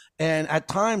business. And at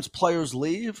times, players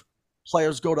leave.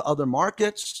 Players go to other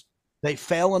markets. They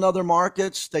fail in other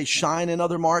markets. They shine in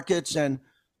other markets. And,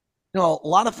 a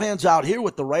lot of fans out here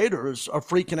with the Raiders are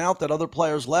freaking out that other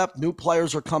players left. New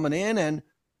players are coming in. And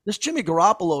this Jimmy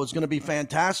Garoppolo is going to be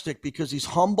fantastic because he's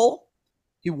humble.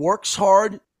 He works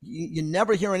hard. You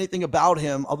never hear anything about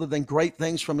him other than great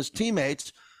things from his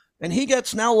teammates. And he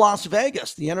gets now Las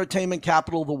Vegas, the entertainment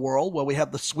capital of the world, where we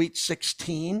have the Sweet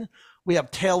 16. We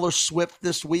have Taylor Swift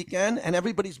this weekend, and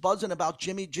everybody's buzzing about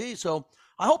Jimmy G. So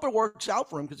I hope it works out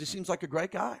for him because he seems like a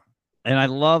great guy. And I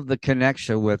love the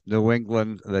connection with New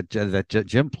England, that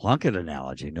Jim Plunkett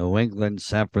analogy, New England,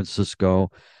 San Francisco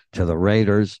to the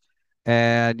Raiders.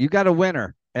 And you got a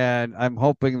winner. And I'm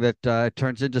hoping that it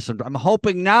turns into some – I'm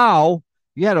hoping now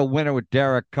you had a winner with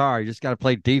Derek Carr. You just got to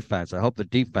play defense. I hope the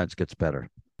defense gets better.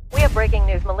 We have breaking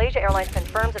news. Malaysia Airlines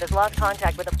confirms it has lost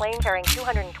contact with a plane carrying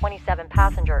 227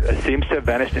 passengers. It seems to have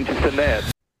vanished into thin air.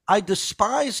 I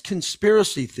despise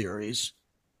conspiracy theories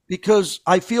because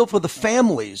I feel for the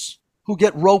families who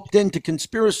get roped into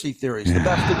conspiracy theories. The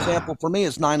best example for me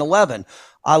is 9/11.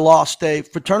 I lost a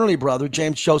fraternity brother,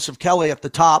 James Joseph Kelly, at the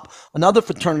top. Another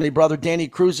fraternity brother, Danny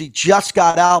Cruzy, just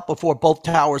got out before both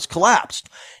towers collapsed.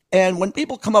 And when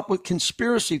people come up with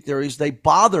conspiracy theories, they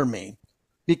bother me,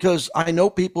 because I know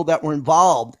people that were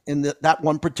involved in that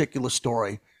one particular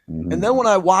story. Mm-hmm. And then when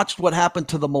I watched what happened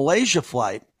to the Malaysia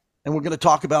flight, and we're going to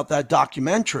talk about that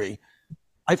documentary,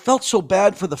 I felt so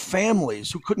bad for the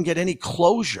families who couldn't get any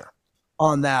closure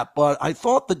on that. But I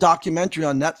thought the documentary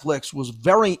on Netflix was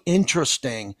very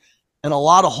interesting and a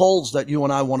lot of holes that you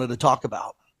and I wanted to talk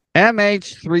about.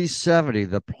 MH370,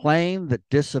 the plane that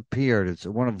disappeared. It's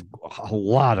one of a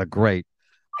lot of great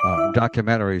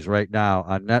documentaries right now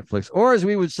on Netflix, or as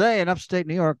we would say in upstate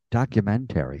New York,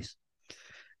 documentaries.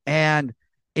 And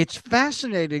it's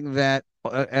fascinating that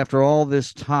after all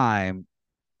this time,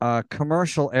 a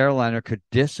commercial airliner could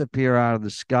disappear out of the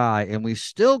sky, and we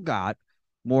still got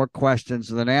more questions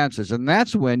than answers. And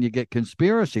that's when you get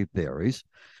conspiracy theories,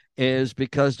 is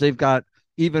because they've got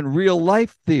even real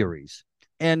life theories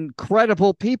and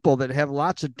credible people that have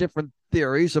lots of different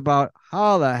theories about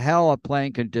how the hell a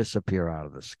plane can disappear out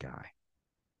of the sky.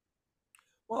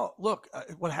 Well, look,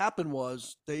 what happened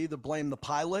was they either blamed the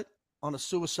pilot on a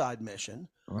suicide mission.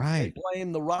 Right. They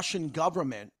blamed the Russian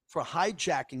government for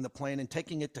hijacking the plane and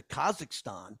taking it to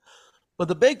Kazakhstan. But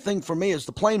the big thing for me is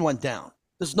the plane went down.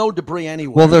 There's no debris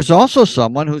anywhere. Well, there's also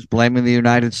someone who's blaming the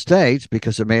United States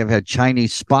because it may have had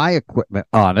Chinese spy equipment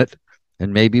on it,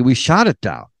 and maybe we shot it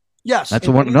down. Yes. That's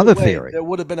another theory. There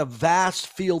would have been a vast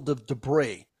field of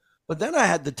debris. But then I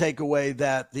had to take away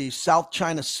that the South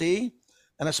China Sea,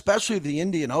 and especially the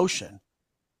Indian Ocean,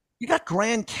 you got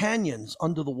Grand Canyons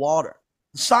under the water,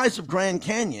 the size of Grand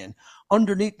Canyon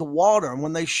underneath the water. And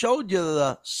when they showed you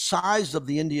the size of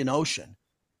the Indian Ocean,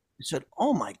 you said,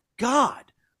 oh my God,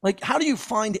 like, how do you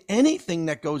find anything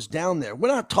that goes down there? We're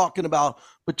not talking about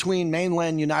between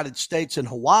mainland United States and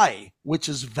Hawaii, which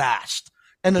is vast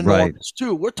and enormous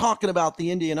too. We're talking about the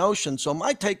Indian Ocean. So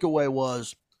my takeaway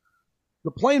was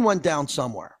the plane went down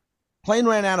somewhere. Plane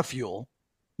ran out of fuel.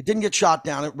 It didn't get shot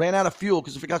down. It ran out of fuel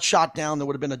because if it got shot down, there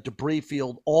would have been a debris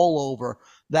field all over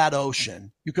that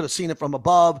ocean. You could have seen it from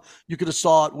above. You could have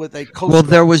saw it with a coast. Well,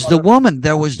 there was the woman,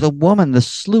 the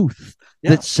sleuth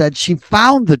that said she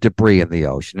found the debris in the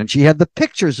ocean, and she had the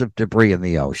pictures of debris in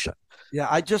the ocean. Yeah,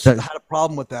 I just had a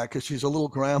problem with that because she's a little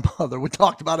grandmother. We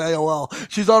talked about AOL.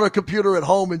 She's on her computer at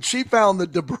home, and she found the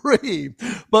debris,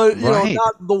 but you know,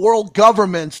 not the world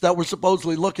governments that were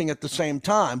supposedly looking at the same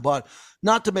time. But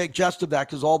not to make jest of that,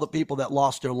 because all the people that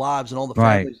lost their lives and all the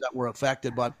families that were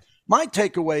affected. But my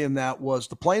takeaway in that was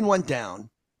the plane went down.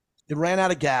 It ran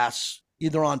out of gas,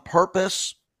 either on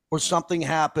purpose or something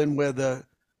happened where the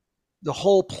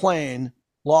whole plane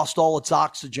lost all its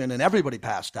oxygen and everybody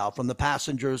passed out, from the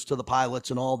passengers to the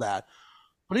pilots and all that.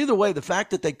 But either way, the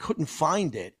fact that they couldn't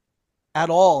find it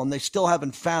at all, and they still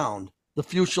haven't found the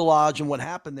fuselage and what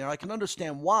happened there, I can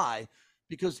understand why,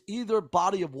 because either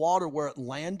body of water where it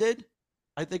landed,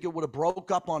 I think it would have broke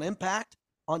up on impact,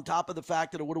 on top of the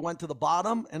fact that it would have went to the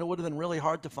bottom, and it would have been really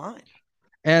hard to find.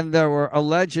 And there were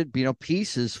alleged,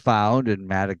 pieces found in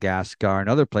Madagascar and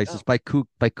other places by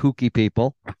kooky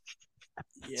people.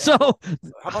 Yeah. So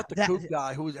how about the kook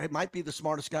guy who might be the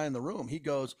smartest guy in the room? He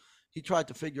tried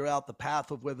to figure out the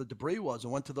path of where the debris was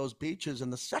and went to those beaches.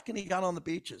 And the second he got on the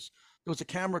beaches, there was a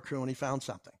camera crew and he found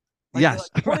something. Like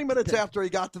 20 minutes after he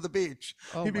got to the beach,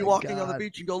 he'd be walking on the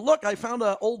beach and go, look, I found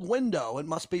an old window. It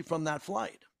must be from that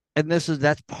flight. And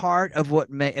that's part of what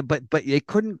but they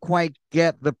couldn't quite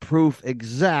get the proof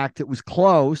exact. It was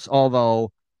close,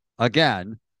 although,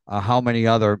 again, how many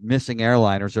other missing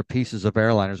airliners or pieces of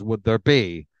airliners would there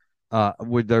be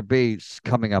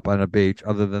coming up on a beach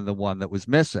other than the one that was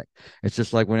missing? It's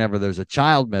just like whenever there's a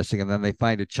child missing and then they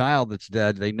find a child that's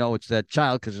dead, they know it's that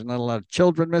child because there's not a lot of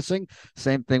children missing.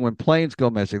 Same thing when planes go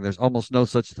missing. There's almost no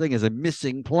such thing as a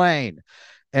missing plane.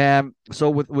 And so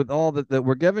with all that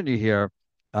we're giving you here,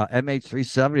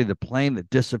 MH370, the plane that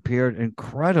disappeared,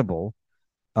 incredible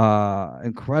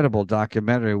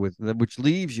documentary which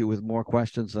leaves you with more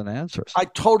questions than answers. I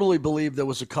totally believe there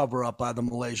was a cover-up by the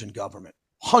Malaysian government.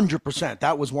 100%.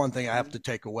 That was one thing I have to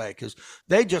take away, because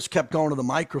they just kept going to the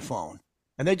microphone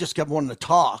and they just kept wanting to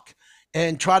talk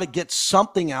and try to get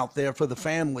something out there for the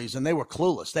families, and they were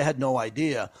clueless. They had no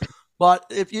idea. But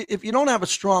if you don't have a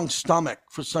strong stomach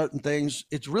for certain things,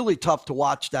 it's really tough to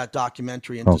watch that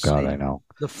documentary and see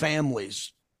the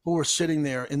families who were sitting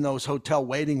there in those hotel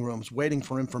waiting rooms waiting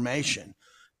for information.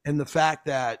 And the fact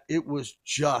that it was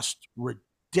just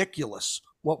ridiculous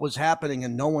what was happening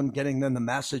and no one getting them the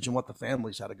message and what the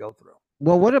families had to go through.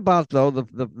 Well, what about, though,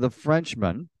 the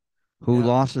Frenchman who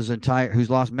who's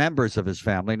lost members of his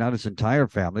family, not his entire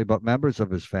family, but members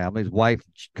of his family, his wife,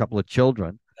 a couple of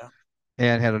children,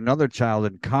 and had another child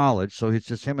in college. So it's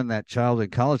just him and that child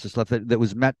in college that's left that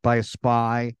was met by a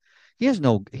spy. He has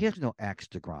no axe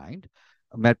to grind.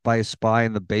 Met by a spy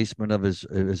in the basement of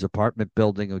his apartment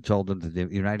building, who told him that the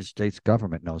United States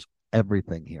government knows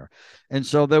everything here. And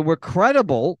so there were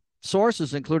credible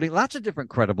sources, including lots of different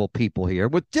credible people here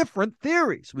with different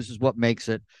theories, which is what makes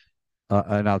it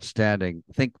an outstanding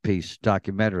think piece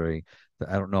documentary that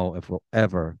I don't know if we'll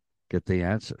ever get the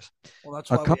answers. Well, that's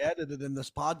why we added it in this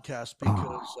podcast,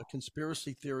 because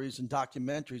conspiracy theories and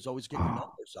documentaries always get your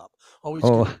numbers up, always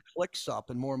get your clicks up,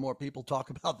 and more people talk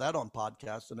about that on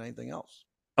podcasts than anything else.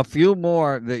 A few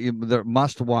more that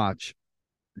must-watch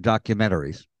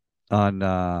documentaries on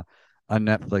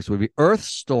Netflix would be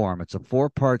Earthstorm. It's a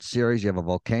 4-part series. You have a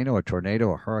volcano, a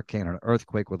tornado, a hurricane, and an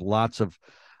earthquake with lots of,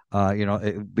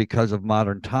 because of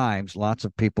modern times, lots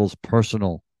of people's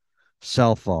personal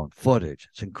cell phone footage.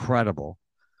 It's incredible.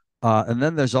 And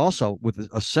then there's also, with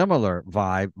a similar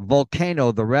vibe,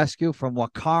 Volcano, the Rescue from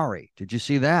Wakari. Did you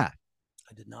see that?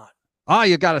 I did not. Oh,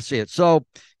 you got to see it. So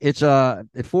it's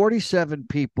 47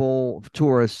 people,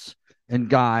 tourists and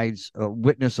guides,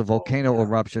 witness a volcano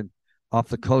eruption off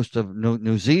the coast of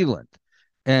New Zealand.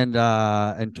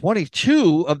 and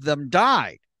 22 of them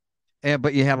died.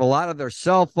 But you have a lot of their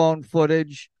cell phone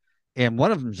footage, and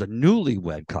one of them's a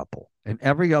newlywed couple. And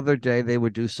every other day they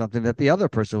would do something that the other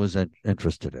person was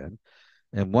interested in.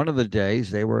 And one of the days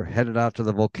they were headed out to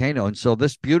the volcano. And so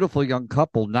this beautiful young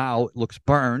couple now looks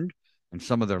burned, and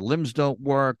some of their limbs don't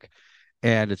work.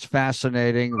 And it's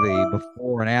fascinating, the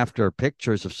before and after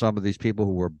pictures of some of these people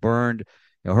who were burned.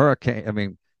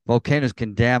 Volcanoes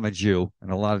can damage you in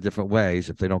a lot of different ways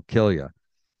if they don't kill you.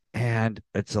 And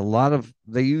it's a lot of,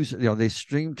 they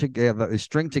string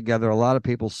together a lot of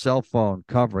people's cell phone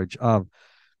coverage of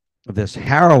this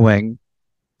harrowing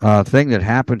thing that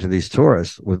happened to these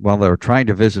tourists while they were trying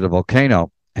to visit a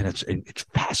volcano. And it's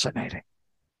fascinating.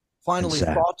 Finally,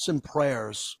 thoughts and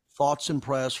prayers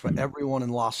for everyone in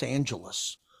Los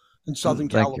Angeles, in Southern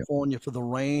California, for the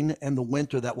rain and the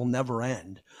winter that will never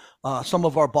end. Some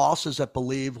of our bosses at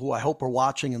Believe, who I hope are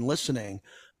watching and listening,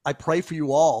 I pray for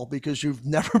you all because you've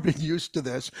never been used to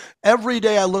this. Every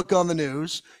day I look on the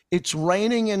news, it's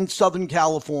raining in Southern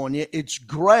California. It's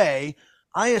gray.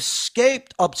 I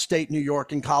escaped upstate New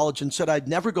York in college and said I'd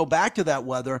never go back to that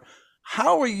weather.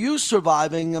 How are you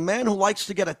surviving, a man who likes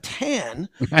to get a tan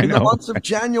in the months of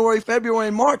January, February,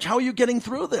 and March? How are you getting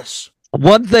through this?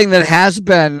 One thing that has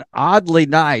been oddly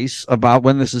nice about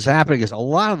when this is happening is a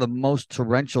lot of the most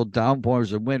torrential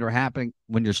downpours of wind are happening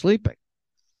when you're sleeping.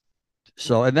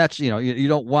 So, and that's, you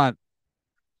don't want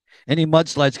any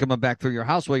mudslides coming back through your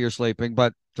house while you're sleeping,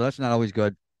 so that's not always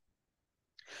good.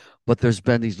 But there's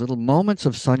been these little moments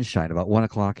of sunshine about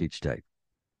 1:00 each day.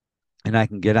 And I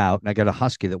can get out, and I got a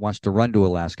husky that wants to run to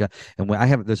Alaska. And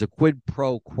there's a quid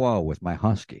pro quo with my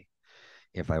husky.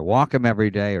 If I walk him every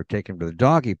day or take him to the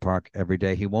doggy park every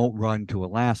day, he won't run to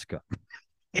Alaska.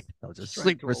 I'll just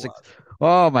sleep for 6.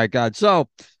 Oh my God. So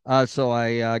I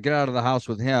get out of the house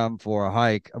with him for a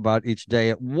hike about each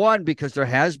day at 1, because there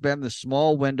has been the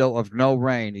small window of no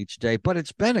rain each day, but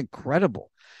it's been incredible.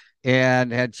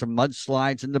 And had some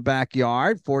mudslides in the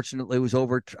backyard. Fortunately, it was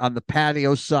over on the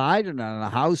patio side and on the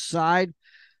house side,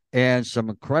 and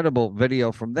some incredible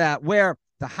video from that, where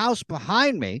the house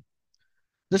behind me,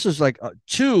 this is like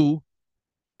 2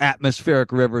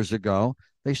 atmospheric rivers ago,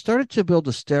 they started to build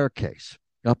a staircase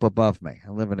up above me. I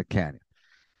live in a canyon,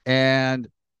 and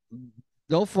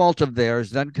no fault of theirs.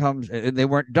 Then comes, and they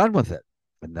weren't done with it,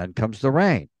 and then comes the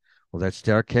rain. Well, that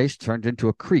staircase turned into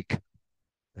a creek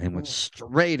and went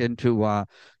straight into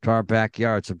to our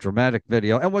backyard. Some dramatic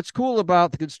video. And what's cool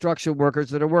about the construction workers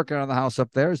that are working on the house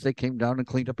up there is they came down and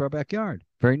cleaned up our backyard.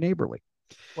 Very neighborly.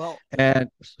 Well, and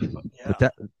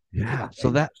that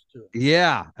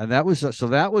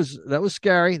was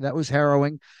scary. That was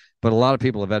harrowing. But a lot of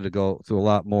people have had to go through a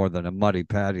lot more than a muddy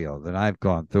patio than I've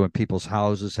gone through, and people's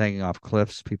houses hanging off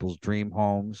cliffs, people's dream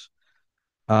homes.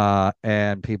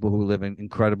 And people who live in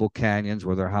incredible canyons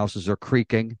where their houses are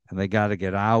creaking and they got to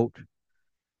get out,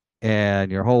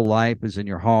 and your whole life is in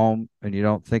your home and you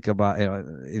don't think about it,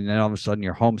 and then all of a sudden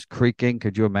your home's creaking.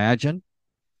 Could you imagine?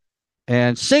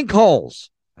 And sinkholes.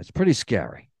 That's pretty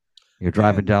scary. You're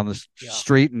driving down the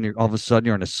street and all of a sudden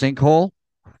you're in a sinkhole.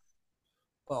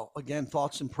 Well, again,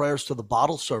 thoughts and prayers to the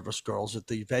bottle service girls at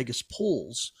the Vegas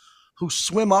pools who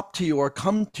swim up to you or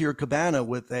come to your cabana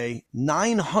with a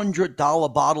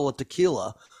 $900 bottle of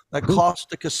tequila that cost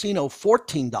the casino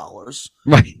 $14.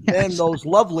 Right. And those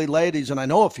lovely ladies, and I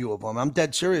know a few of them, I'm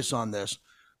dead serious on this,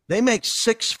 they make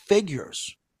 6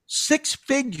 figures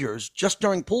just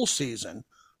during pool season,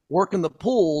 working the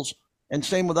pools. And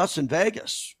same with us in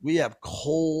Vegas. We have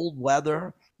cold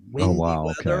weather, windy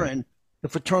weather, and the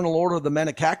Fraternal Order of the Men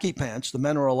of Khaki Pants. The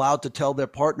men are allowed to tell their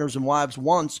partners and wives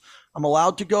once, I'm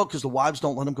allowed to go, because the wives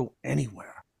don't let them go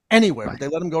anywhere. Right. But they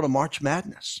let them go to March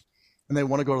Madness. And they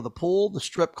want to go to the pool, the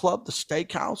strip club, the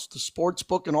steakhouse, the sports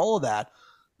book, and all of that.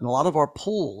 And a lot of our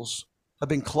pools have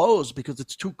been closed because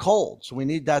it's too cold. So we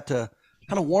need that to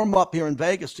kind of warm up here in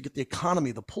Vegas to get the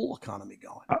pool economy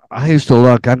going. I used to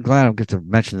look, I'm glad I get to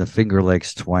mention the Finger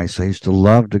Lakes twice. I used to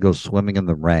love to go swimming in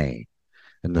the rain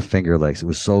in the Finger Lakes. It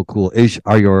was so cool.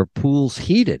 Are your pools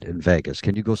heated in Vegas?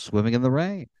 Can you go swimming in the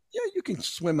rain? Yeah, you can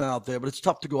swim out there, but it's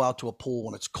tough to go out to a pool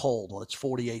when it's cold, when it's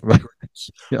 48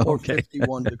 degrees or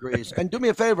 51 degrees. And do me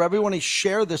a favor, everyone,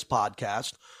 share this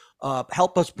podcast.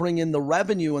 Help us bring in the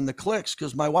revenue and the clicks,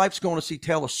 because my wife's going to see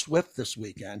Taylor Swift this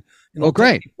weekend.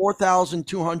 Great.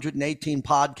 4,218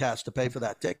 podcasts to pay for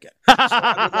that ticket. So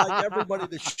I would like everybody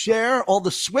to share, all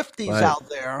the Swifties out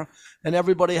there, and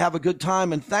everybody have a good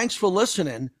time. And thanks for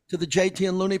listening to the JT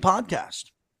and Looney podcast.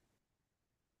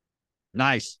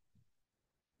 Nice.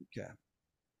 Okay.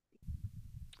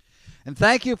 And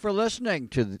thank you for listening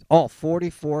to all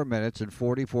 44 minutes and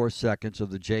 44 seconds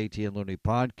of the JT and Looney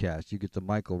podcast. You get the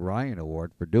Michael Ryan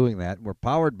Award for doing that. And we're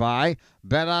powered by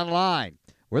Bet Online,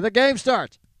 where the game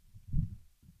starts.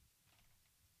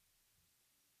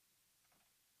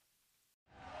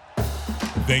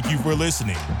 Thank you for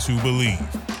listening to Believe.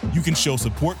 You can show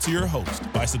support to your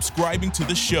host by subscribing to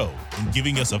the show and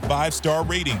giving us a 5-star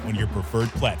rating on your preferred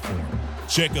platform.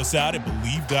 Check us out at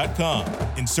Believe.com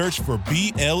and search for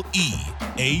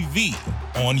BLEAV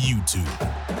on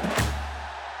YouTube.